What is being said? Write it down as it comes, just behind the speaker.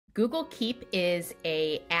Google Keep is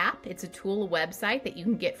a app. It's a tool, a website that you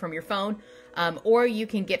can get from your phone or you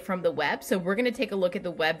can get from the web. So we're going to take a look at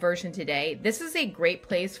the web version today. This is a great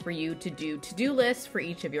place for you to do to-do lists for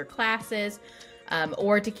each of your classes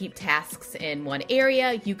or to keep tasks in one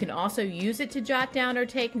area. You can also use it to jot down or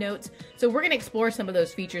take notes. So we're going to explore some of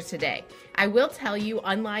those features today. I will tell you,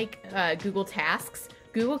 unlike Google Tasks,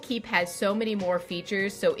 Google Keep has so many more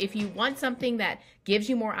features. So if you want something that gives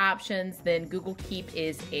you more options, then Google Keep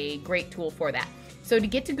is a great tool for that. So to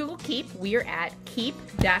get to Google Keep, we are at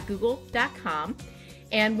keep.google.com.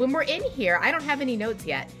 And when we're in here, I don't have any notes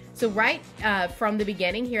yet. So right from the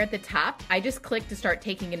beginning here at the top, I just click to start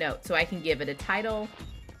taking a note. So I can give it a title,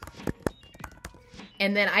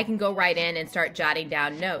 and then I can go right in and start jotting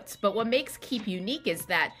down notes. But what makes Keep unique is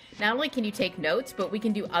that not only can you take notes, but we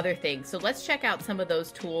can do other things. So let's check out some of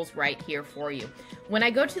those tools right here for you. When I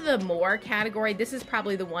go to the More category, this is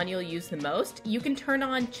probably the one you'll use the most. You can turn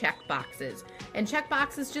on checkboxes. And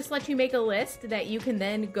checkboxes just let you make a list that you can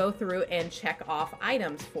then go through and check off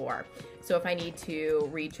items for. So if I need to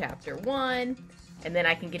read chapter 1, and then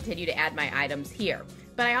I can continue to add my items here.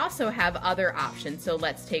 But I also have other options, so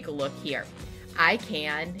let's take a look here. I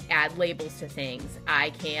can add labels to things.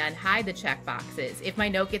 I can hide the checkboxes. If my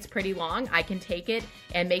note gets pretty long, I can take it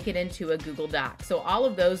and make it into a Google Doc. So all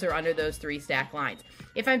of those are under those 3 stack lines.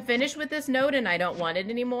 If I'm finished with this note and I don't want it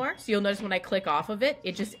anymore, so you'll notice when I click off of it,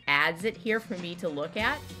 it just adds it here for me to look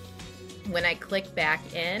at. When I click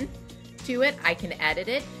back in to it, I can edit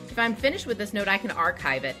it. If I'm finished with this note, I can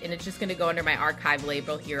archive it, and it's just going to go under my archive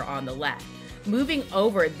label here on the left. Moving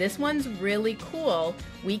over, this one's really cool.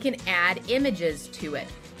 We can add images to it.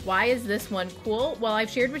 Why is this one cool? Well,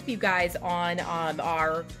 I've shared with you guys on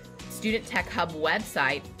our Student Tech Hub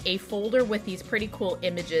website a folder with these pretty cool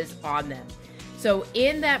images on them. So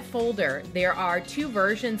in that folder, there are 2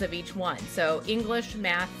 versions of each one. So English,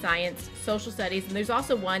 math, science, social studies, and there's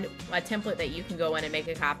also a template that you can go in and make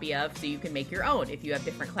a copy of so you can make your own if you have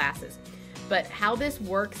different classes. But how this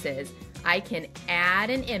works is I can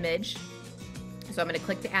add an image. So I'm going to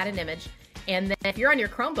click to add an image, and then if you're on your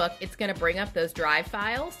Chromebook, it's going to bring up those Drive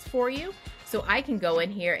files for you. So I can go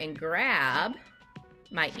in here and grab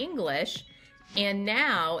my English, and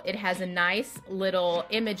now it has a nice little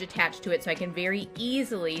image attached to it, so I can very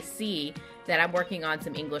easily see that I'm working on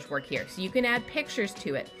some English work here. So you can add pictures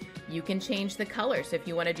to it. You can change the color. So if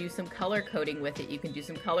you want to do some color coding with it, you can do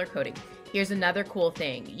some color coding. Here's another cool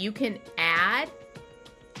thing. You can add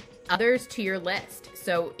others to your list.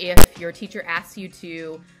 So if your teacher asks you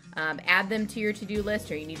to add them to your to-do list,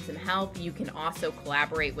 or you need some help, you can also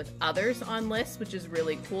collaborate with others on lists, which is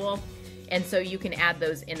really cool. And so you can add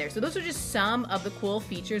those in there. So those are just some of the cool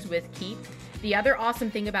features with Keep. The other awesome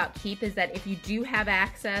thing about Keep is that if you do have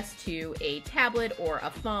access to a tablet or a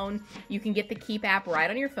phone, you can get the Keep app right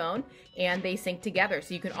on your phone, and they sync together.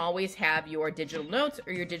 So you can always have your digital notes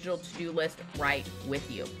or your digital to-do list right with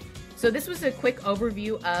you. So this was a quick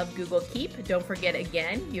overview of Google Keep. Don't forget,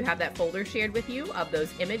 again, you have that folder shared with you of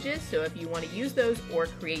those images. So if you want to use those or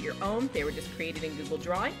create your own, they were just created in Google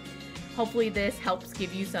Drawing. Hopefully this helps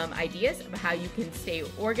give you some ideas of how you can stay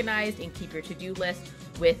organized and keep your to-do list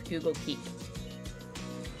with Google Keep.